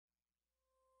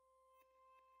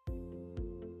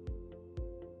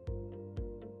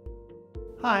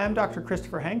Hi, I'm Dr.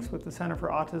 Christopher Hanks with the Center for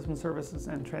Autism Services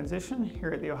and Transition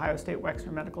here at the Ohio State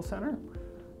Wexner Medical Center.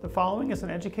 The following is an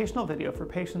educational video for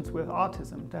patients with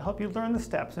autism to help you learn the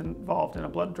steps involved in a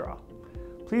blood draw.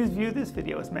 Please view this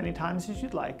video as many times as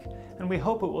you'd like, and we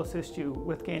hope it will assist you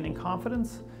with gaining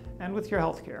confidence and with your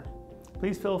health care.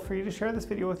 Please feel free to share this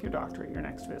video with your doctor at your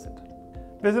next visit.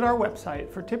 Visit our website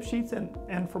for tip sheets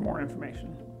and for more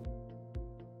information.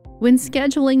 When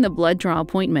scheduling the blood draw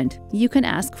appointment, you can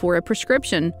ask for a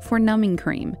prescription for numbing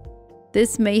cream.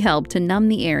 This may help to numb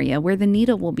the area where the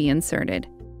needle will be inserted.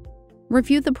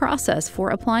 Review the process for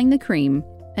applying the cream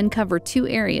and cover 2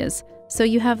 areas so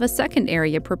you have a second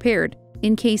area prepared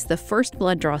in case the first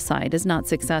blood draw site is not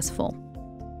successful.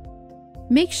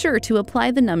 Make sure to apply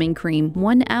the numbing cream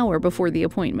 1 hour before the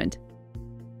appointment.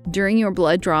 During your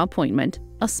blood draw appointment,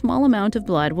 a small amount of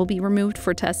blood will be removed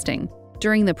for testing.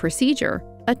 During the procedure,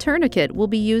 a tourniquet will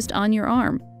be used on your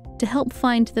arm to help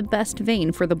find the best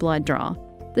vein for the blood draw.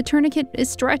 The tourniquet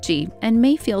is stretchy and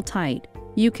may feel tight.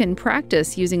 You can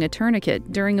practice using a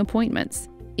tourniquet during appointments.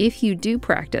 If you do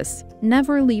practice,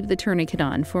 never leave the tourniquet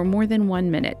on for more than 1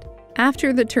 minute.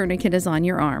 After the tourniquet is on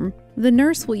your arm, the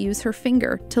nurse will use her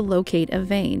finger to locate a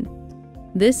vein.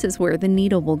 This is where the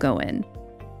needle will go in.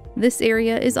 This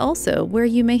area is also where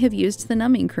you may have used the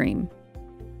numbing cream.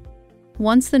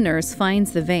 Once the nurse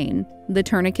finds the vein, the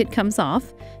tourniquet comes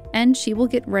off and she will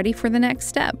get ready for the next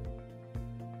step.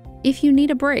 If you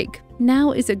need a break,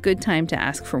 now is a good time to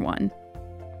ask for one.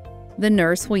 The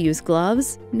nurse will use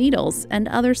gloves, needles, and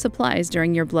other supplies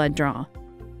during your blood draw.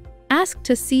 Ask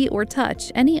to see or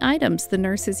touch any items the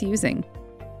nurse is using.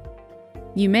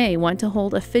 You may want to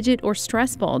hold a fidget or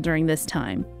stress ball during this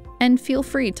time, and feel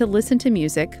free to listen to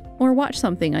music or watch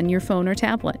something on your phone or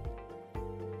tablet.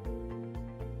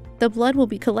 The blood will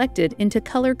be collected into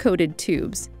color-coded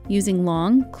tubes using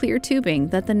long, clear tubing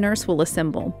that the nurse will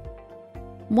assemble.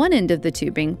 One end of the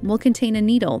tubing will contain a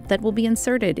needle that will be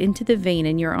inserted into the vein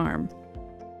in your arm.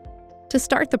 To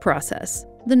start the process,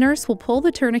 the nurse will pull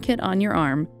the tourniquet on your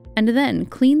arm and then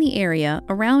clean the area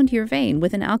around your vein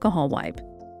with an alcohol wipe.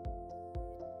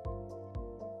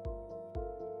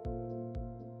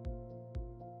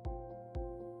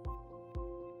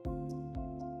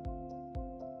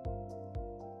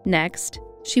 Next,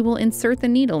 she will insert the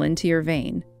needle into your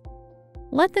vein.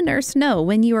 Let the nurse know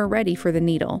when you are ready for the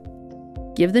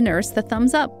needle. Give the nurse the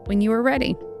thumbs up when you are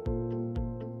ready.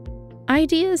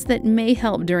 Ideas that may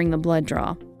help during the blood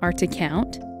draw are to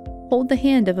count, hold the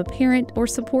hand of a parent or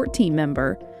support team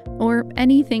member, or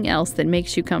anything else that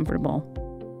makes you comfortable.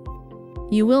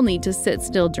 You will need to sit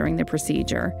still during the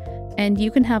procedure, and you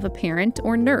can have a parent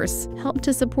or nurse help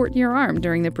to support your arm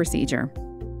during the procedure.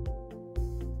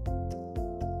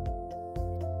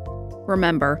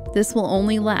 Remember, this will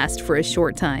only last for a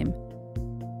short time.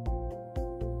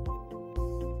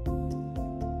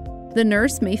 The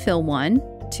nurse may fill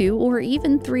 1, 2, or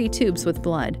even 3 tubes with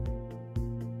blood.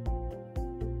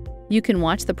 You can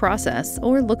watch the process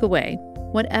or look away,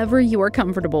 whatever you are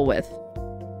comfortable with.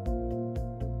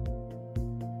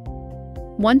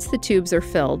 Once the tubes are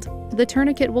filled, the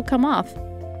tourniquet will come off,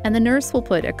 and the nurse will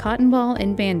put a cotton ball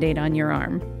and Band-Aid on your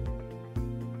arm.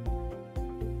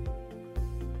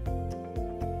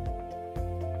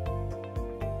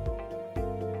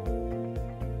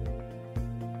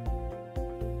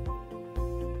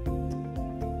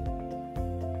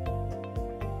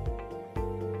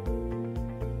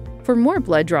 For more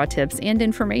blood draw tips and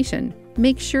information,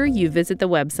 make sure you visit the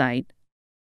website